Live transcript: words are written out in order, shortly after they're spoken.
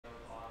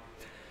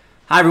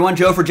Hi everyone,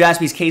 Joe for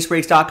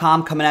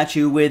JaspysCaseBreaks.com coming at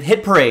you with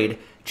Hit Parade,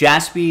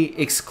 Jaspy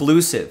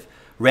exclusive,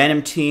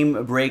 random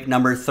team break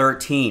number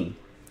 13.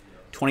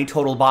 20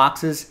 total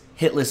boxes,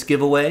 hitless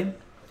giveaway. All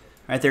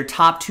right, their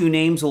top two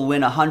names will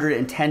win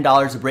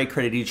 $110 of break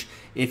credit each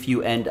if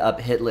you end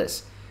up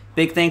hitless.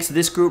 Big thanks to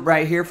this group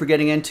right here for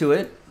getting into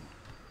it.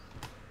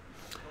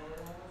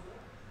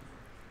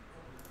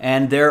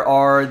 And there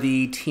are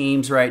the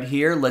teams right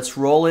here. Let's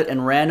roll it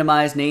and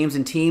randomize names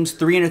and teams.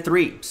 3 and a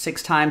 3.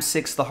 6 times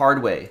 6 the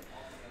hard way.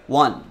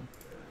 1,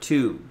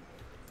 2,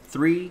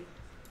 3,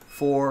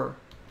 4,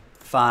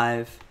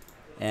 5,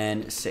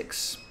 and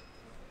 6.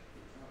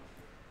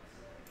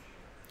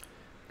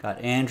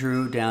 Got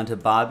Andrew down to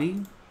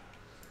Bobby.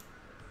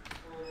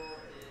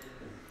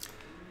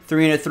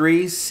 3 and a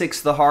 3,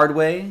 6 the hard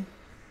way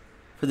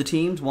for the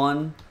teams.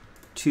 1,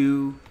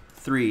 2,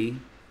 3,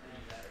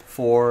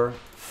 4,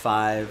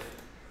 5,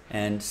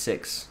 and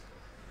 6.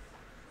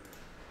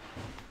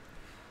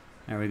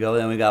 There we go.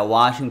 Then we got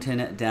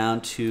Washington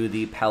down to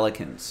the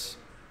Pelicans.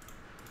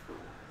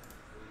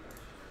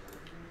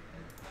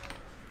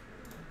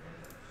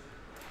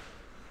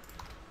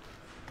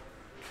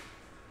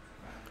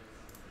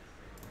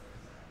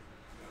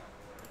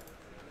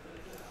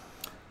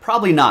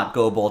 Probably not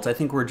Go Bolts. I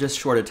think we're just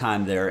short of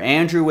time there.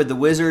 Andrew with the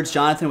Wizards,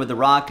 Jonathan with the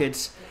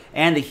Rockets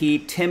and the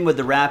Heat, Tim with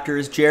the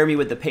Raptors, Jeremy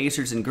with the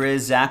Pacers and Grizz,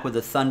 Zach with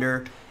the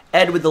Thunder,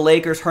 Ed with the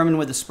Lakers, Herman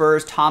with the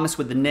Spurs, Thomas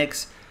with the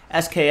Knicks,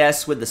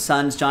 SKS with the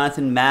Suns,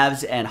 Jonathan,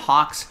 Mavs, and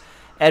Hawks,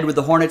 Ed with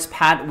the Hornets,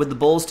 Pat with the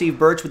Bulls, Steve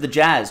Birch with the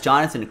Jazz,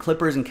 Jonathan,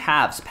 Clippers and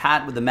Cavs,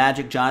 Pat with the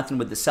Magic, Jonathan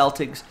with the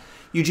Celtics,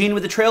 Eugene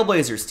with the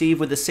Trailblazers, Steve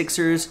with the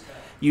Sixers,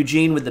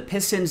 Eugene with the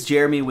Pistons,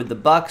 Jeremy with the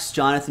Bucks,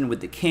 Jonathan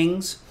with the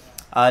Kings,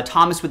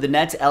 Thomas with the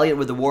Nets, Elliot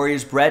with the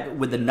Warriors, Brett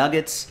with the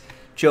Nuggets,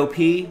 Joe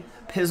P,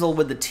 Pizzle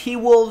with the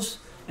T-Wolves,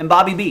 and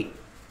Bobby B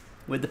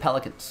with the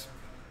Pelicans.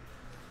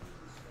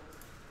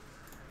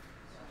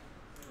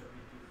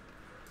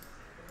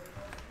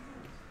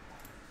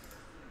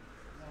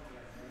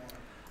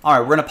 All right,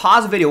 we're going to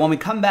pause the video. When we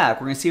come back,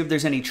 we're going to see if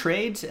there's any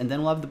trades, and then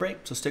we'll have the break.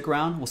 So stick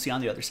around. We'll see you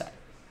on the other side.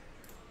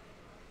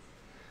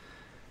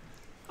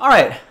 All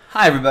right.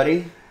 Hi,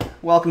 everybody.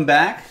 Welcome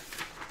back.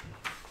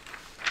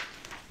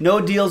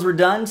 No deals were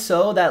done,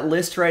 so that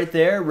list right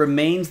there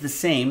remains the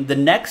same. The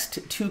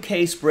next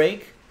 2-case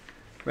break,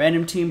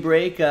 random team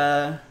break,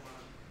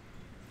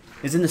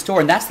 is in the store,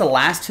 and that's the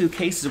last 2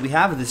 cases we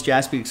have of this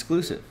Jaspy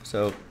exclusive.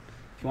 So if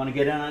you want to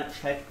get in on it,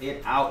 check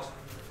it out.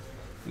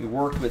 We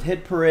worked with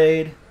Hit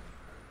Parade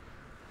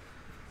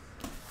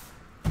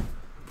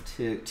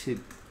to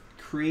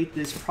create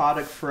this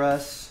product for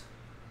us,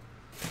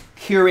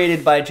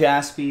 curated by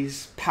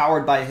Jaspy's,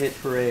 powered by Hit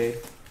Parade,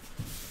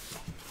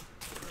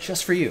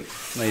 just for you,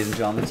 ladies and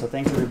gentlemen. So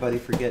thanks everybody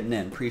for getting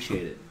in.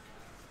 Appreciate it.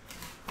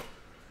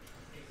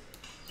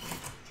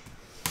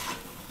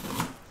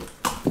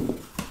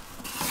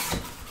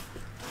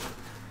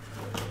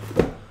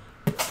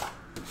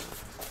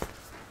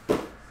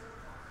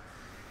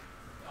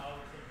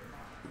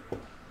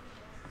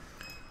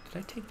 Did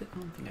I take that? I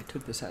don't think I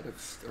took this out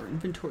of our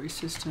inventory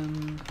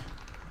system.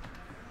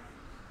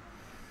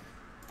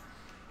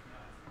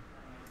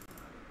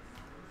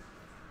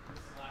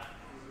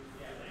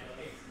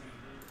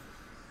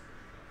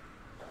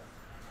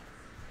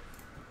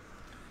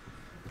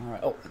 All right.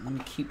 Oh, let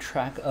me keep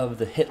track of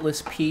the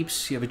hitless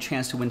peeps. You have a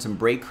chance to win some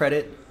break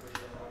credit.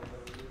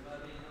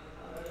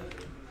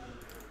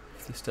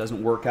 If this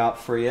doesn't work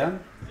out for you,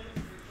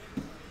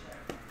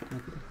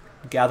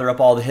 gather up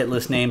all the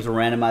hitless names, we'll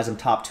randomize them.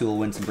 Top 2 will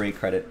win some break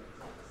credit.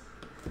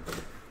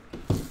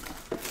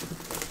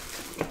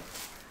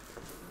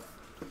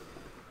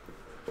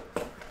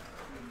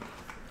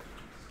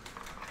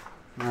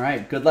 All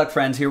right, good luck,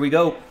 friends. Here we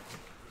go.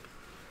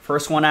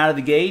 First one out of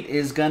the gate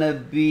is going to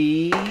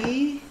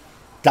be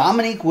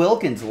Dominique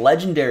Wilkins,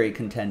 Legendary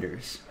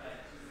Contenders.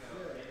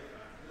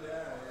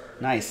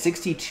 Nice,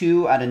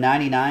 62 out of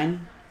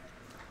 99.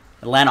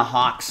 Atlanta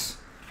Hawks.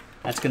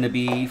 That's going to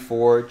be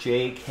for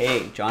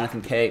JK,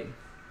 Jonathan K.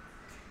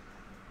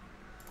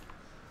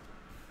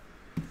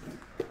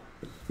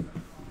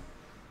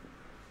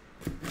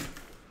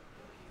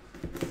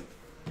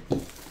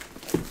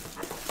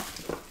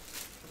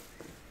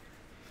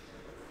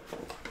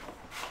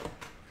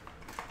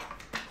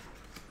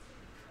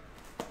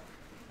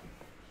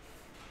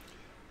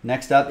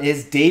 Next up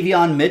is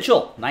Davion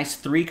Mitchell. Nice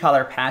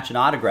 3-color patch and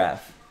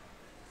autograph.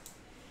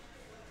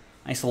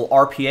 Nice little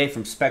RPA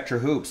from Spectra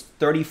Hoops.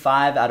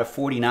 35 out of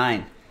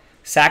 49.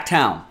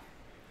 Sacktown.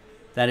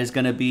 That is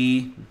going to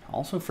be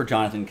also for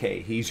Jonathan K.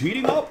 He's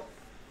heating up.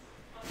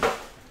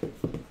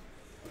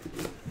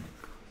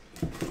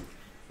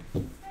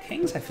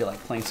 Kings, I feel like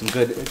playing some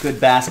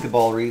good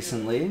basketball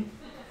recently.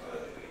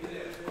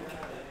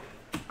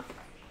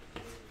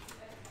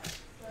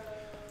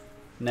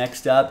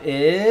 Next up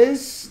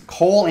is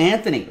Cole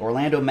Anthony,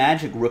 Orlando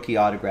Magic rookie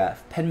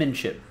autograph.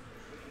 Penmanship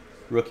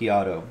rookie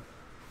auto.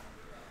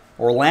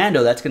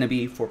 Orlando, that's going to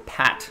be for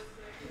Pat.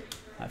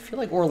 I feel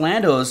like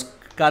Orlando's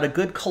got a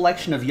good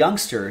collection of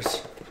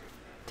youngsters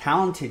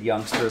talented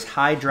youngsters,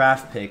 high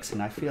draft picks,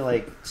 and I feel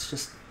like it's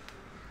just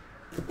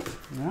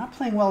they're not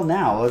playing well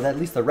now. At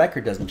least the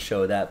record doesn't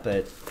show that,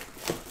 but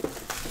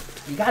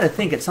you got to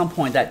think at some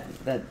point that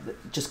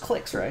just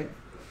clicks, right?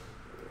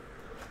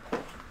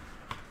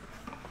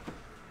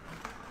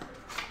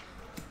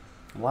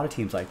 A lot of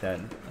teams like that.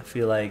 I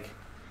feel like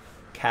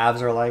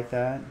Cavs are like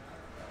that.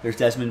 There's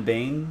Desmond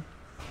Bain.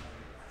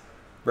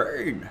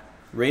 Bird.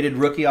 Rated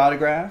rookie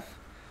autograph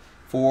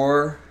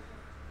for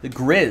the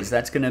Grizz.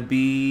 That's going to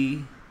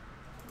be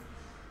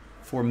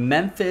for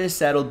Memphis.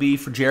 That'll be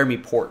for Jeremy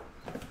Port.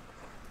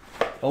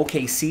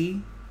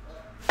 OKC,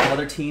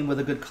 another team with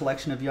a good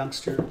collection of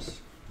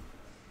youngsters.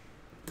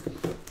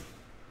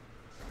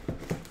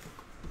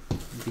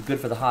 It'd be good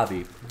for the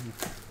hobby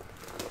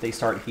if they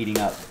start heating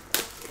up.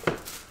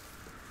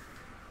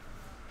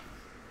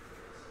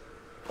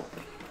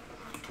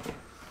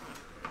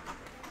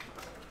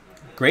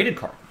 Graded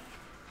card.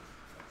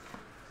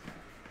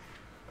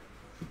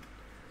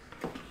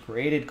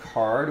 Graded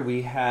card.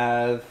 We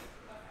have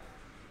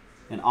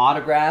an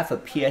autograph,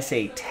 a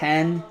PSA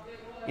 10.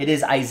 It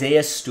is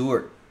Isaiah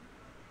Stewart.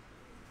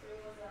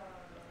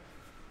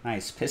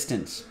 Nice.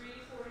 Pistons.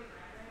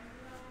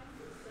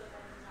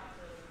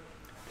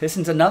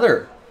 Pistons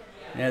another.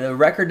 Yeah, the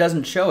record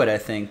doesn't show it, I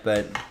think,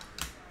 but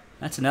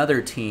that's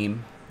another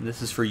team.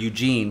 This is for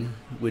Eugene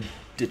with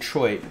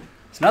Detroit.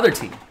 It's another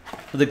team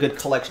with a good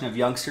collection of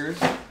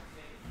youngsters. I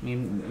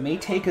mean, it may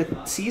take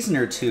a season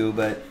or two,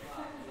 but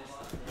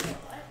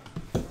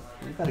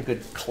they've got a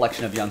good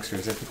collection of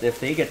youngsters. If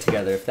they get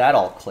together, if that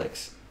all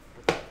clicks.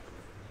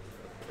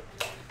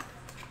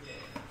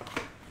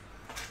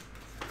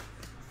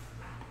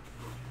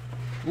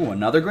 Ooh,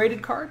 another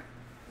graded card?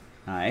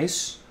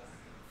 Nice.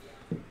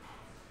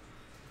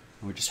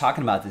 We're just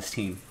talking about this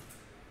team.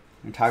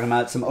 We're talking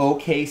about some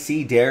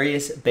OKC.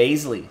 Darius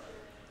Baisley.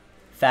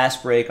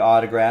 Fast break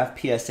autograph,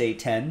 PSA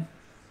 10.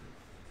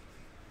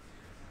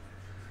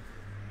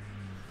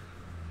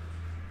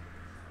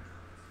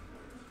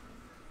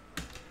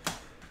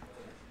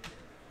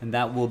 And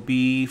that will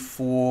be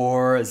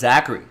for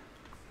Zachary.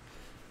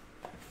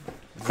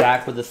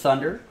 Zach with the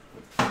Thunder.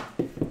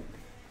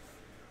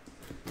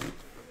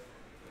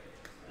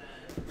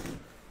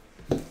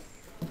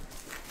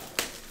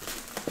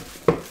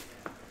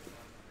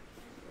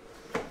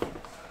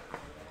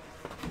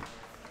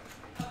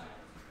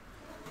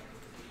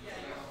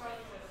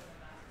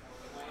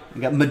 We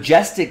got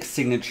Majestic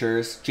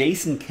Signatures,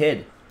 Jason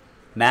Kidd,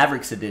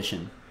 Mavericks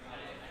edition.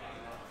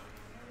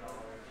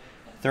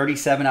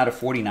 37 out of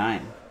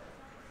 49.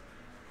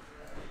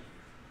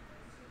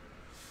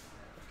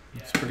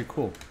 That's pretty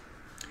cool.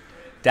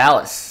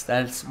 Dallas,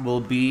 that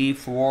will be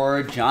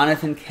for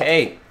Jonathan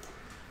K.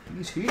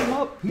 He's heating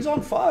up. He's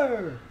on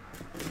fire.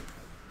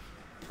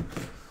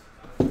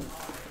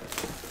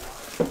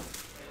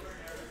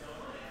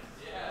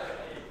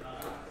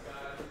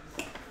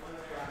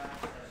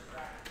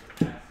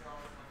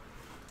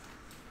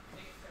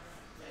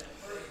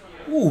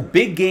 Ooh,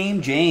 big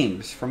game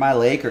James for my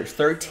Lakers.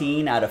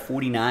 13 out of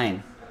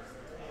 49.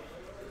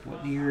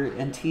 What year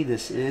NT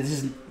this is?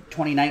 This is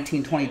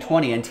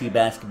 2019-2020 NT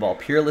basketball.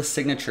 Peerless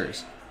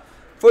signatures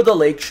for the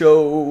Lake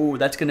Show.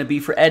 That's going to be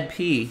for Ed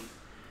P.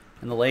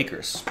 and the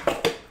Lakers.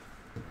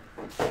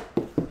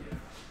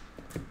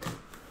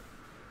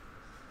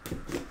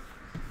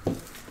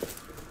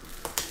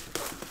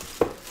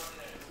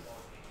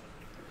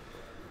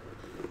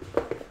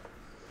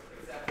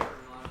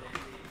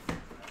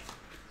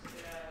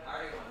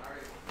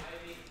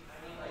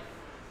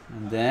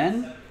 And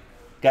then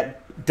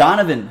got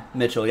Donovan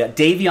Mitchell. We got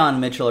Davion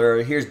Mitchell,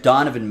 or here's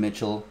Donovan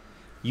Mitchell,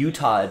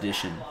 Utah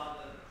edition.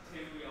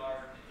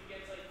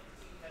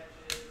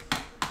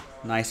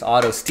 Nice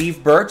auto.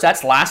 Steve Burks,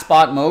 that's Last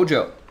Spot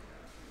Mojo.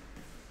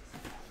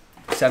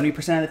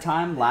 70% of the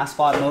time, Last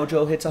Spot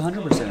Mojo hits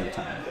 100% of the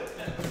time.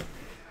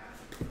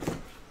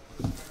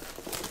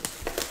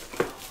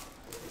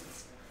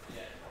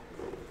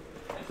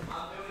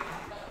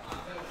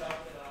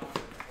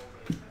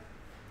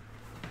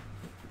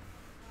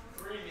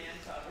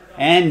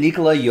 And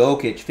Nikola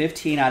Jokic,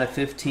 15 out of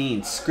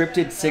 15.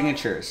 Scripted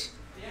signatures.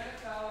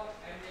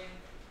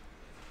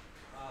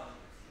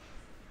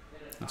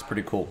 That's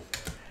pretty cool.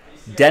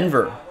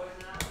 Denver.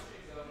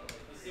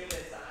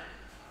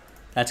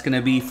 That's going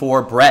to be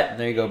for Brett.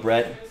 There you go,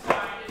 Brett.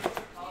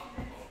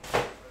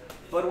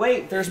 But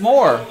wait, there's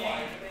more.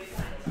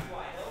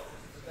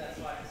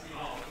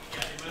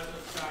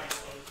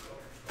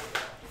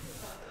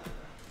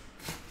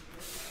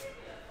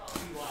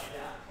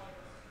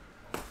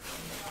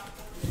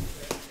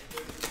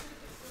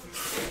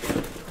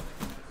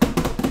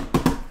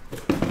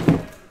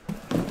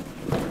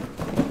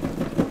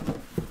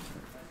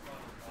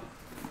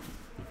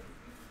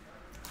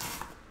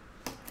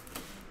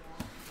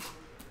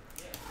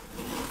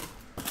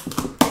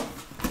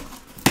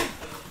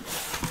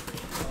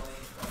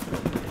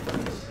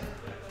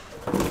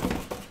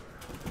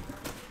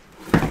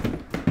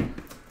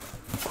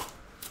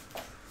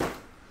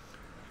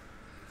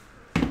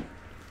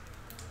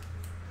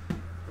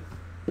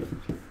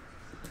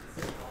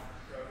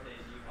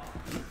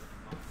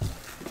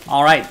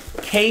 All right,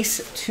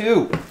 case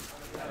 2.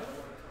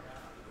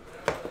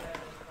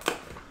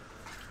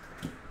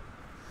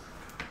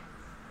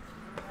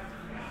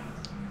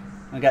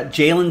 I got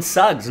Jalen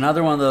Suggs,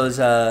 another one of those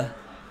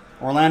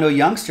Orlando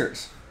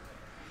youngsters.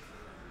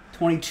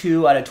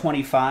 22 out of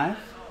 25.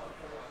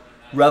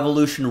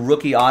 Revolution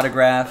rookie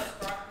autograph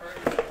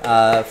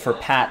for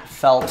Pat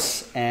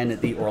Phelps and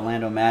the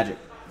Orlando Magic.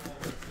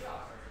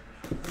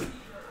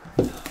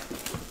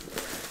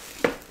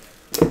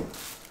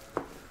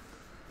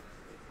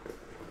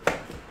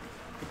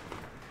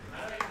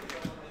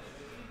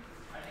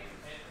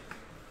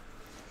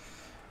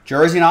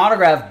 Jersey and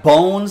autograph,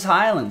 Bones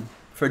Highland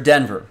for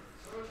Denver.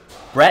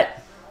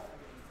 Brett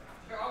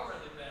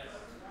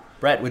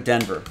with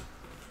Denver.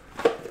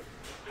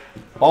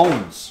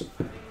 Bones.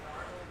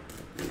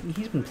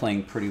 He's been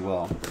playing pretty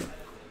well.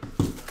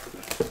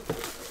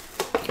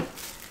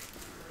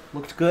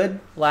 Looked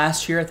good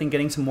last year. I think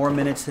getting some more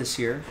minutes this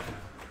year.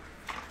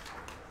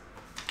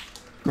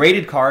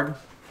 Graded card.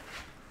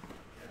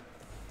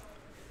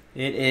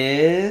 It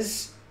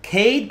is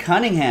Cade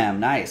Cunningham.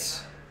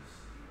 Nice.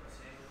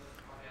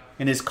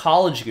 In his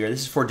college gear.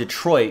 This is for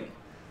Detroit.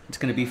 It's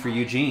going to be for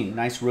Eugene.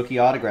 Nice rookie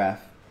autograph.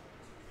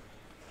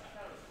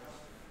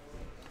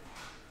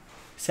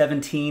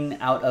 17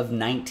 out of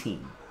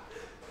 19.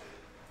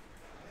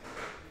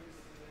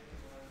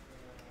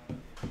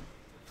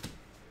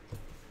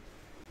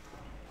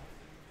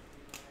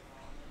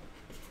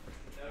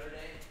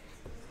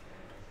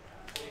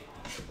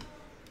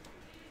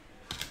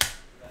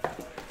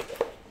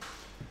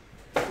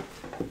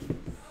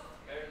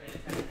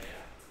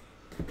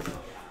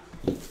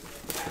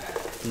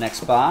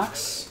 Next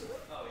box.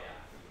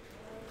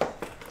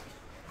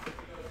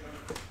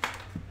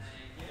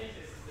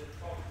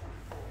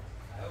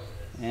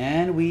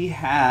 And we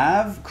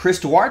have Chris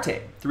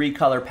Duarte,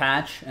 3-color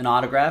patch and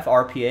autograph,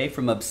 RPA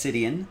from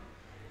Obsidian.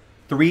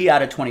 3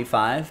 out of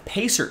 25.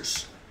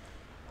 Pacers.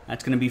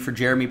 That's going to be for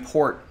Jeremy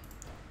Port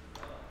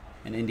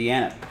in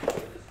Indiana.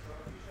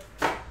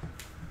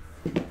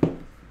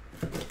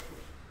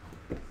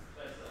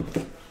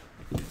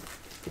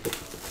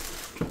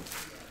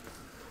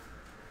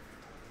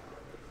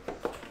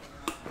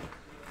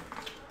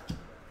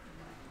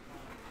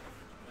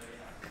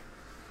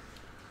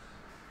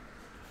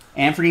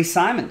 Anthony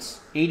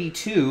Simons,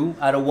 82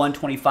 out of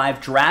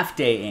 125, Draft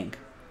Day ink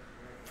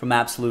from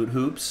Absolute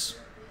Hoops.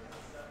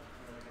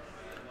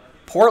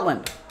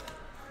 Portland,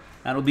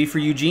 that'll be for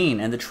Eugene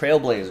and the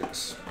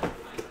Trailblazers.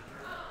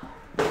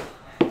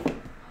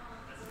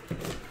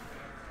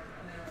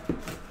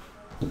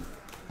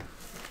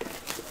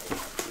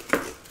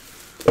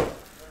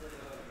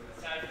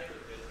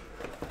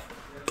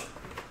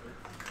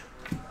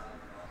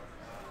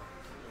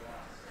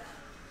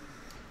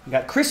 We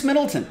got Chris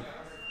Middleton.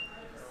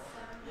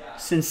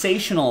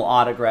 Sensational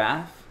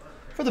autograph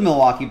for the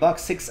Milwaukee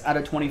Bucks, 6 out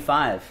of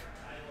 25.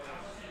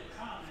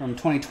 From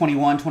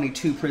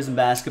 2021-22 Prism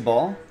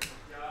Basketball.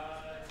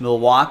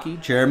 Milwaukee,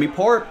 Jeremy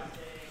Port.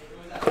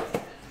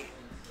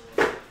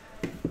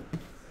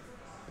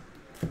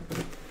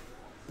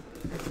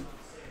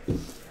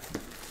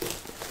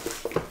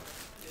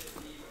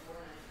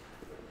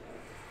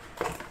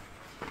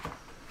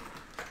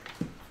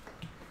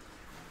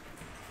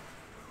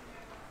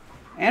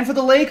 And for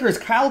the Lakers,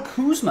 Kyle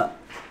Kuzma.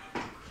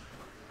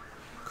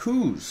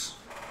 Kuz.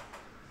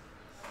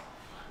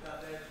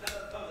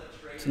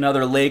 It's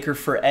another Laker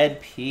for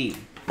Ed P.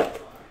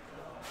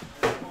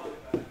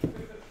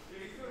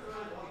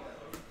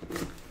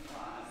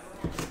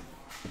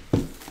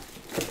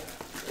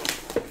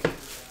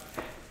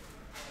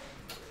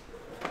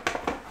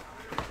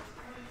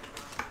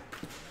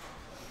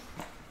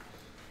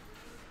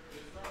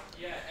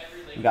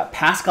 We got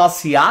Pascal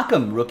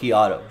Siakam rookie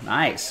auto.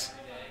 Nice.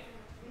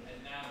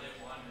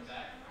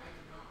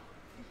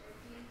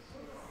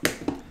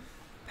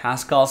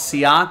 Pascal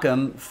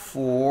Siakam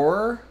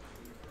for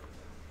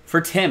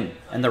Tim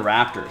and the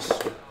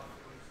Raptors.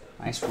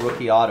 Nice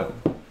rookie auto.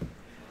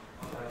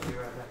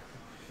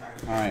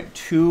 All right,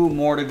 2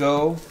 more to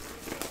go,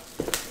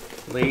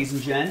 ladies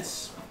and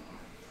gents.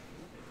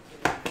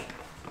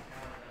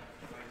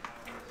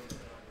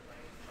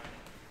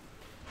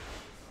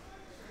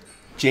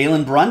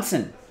 Jalen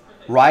Brunson,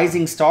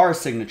 Rising Star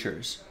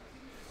signatures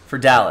for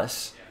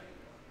Dallas.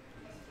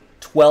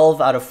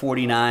 12 out of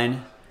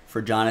 49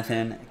 for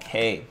Jonathan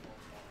K.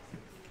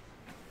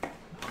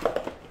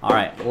 All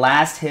right,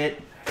 last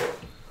hit.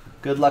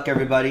 Good luck,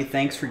 everybody.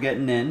 Thanks for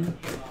getting in.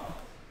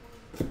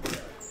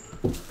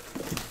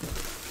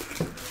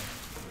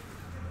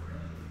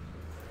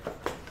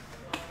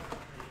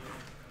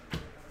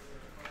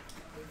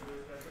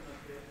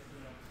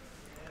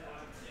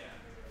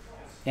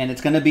 And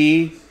it's going to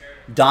be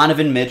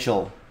Donovan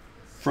Mitchell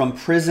from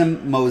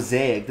Prism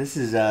Mosaic. This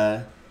is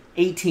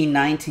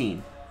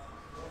 1819.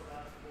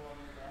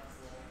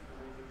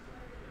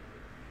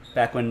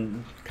 Back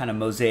when kind of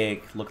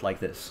Mosaic looked like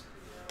this.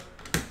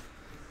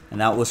 And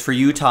that was for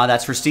Utah.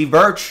 That's for Steve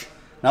Birch.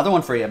 Another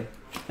one for you.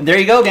 And there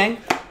you go, gang.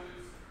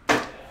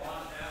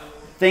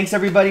 Thanks,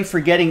 everybody,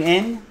 for getting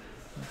in.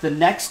 The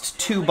next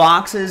two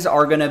boxes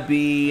are going to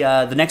be,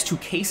 the next two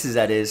cases,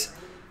 that is,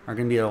 are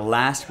going to be the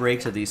last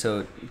breaks of these,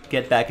 so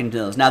get back into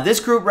those. Now, this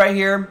group right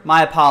here,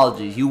 my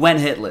apologies. You went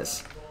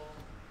hitless.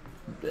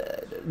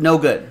 No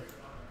good.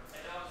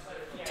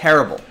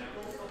 Terrible.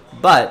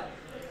 But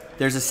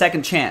there's a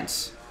second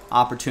chance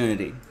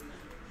opportunity.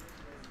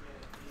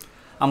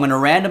 I'm going to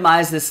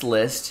randomize this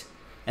list,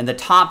 and the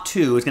top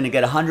two is going to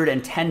get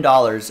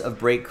 $110 of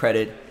break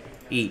credit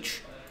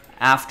each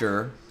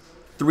after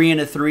 3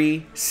 and a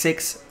 3,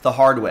 6 the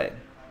hard way.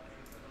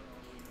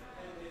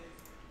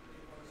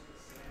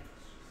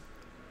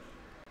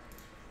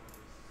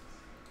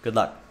 Good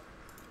luck.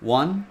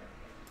 1,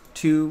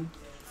 2,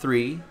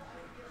 3,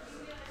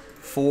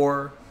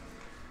 4,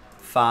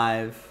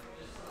 5,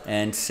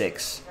 and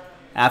 6.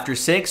 After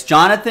 6,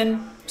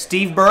 Jonathan,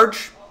 Steve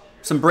Birch,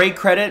 some break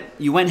credit.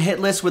 You went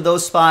hitless with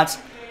those spots,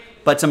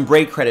 but some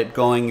break credit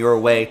going your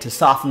way to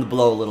soften the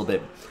blow a little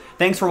bit.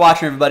 Thanks for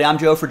watching, everybody. I'm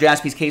Joe for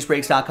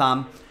JaspysCaseBreaks.com,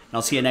 and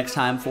I'll see you next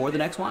time for the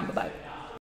next one. Bye-bye.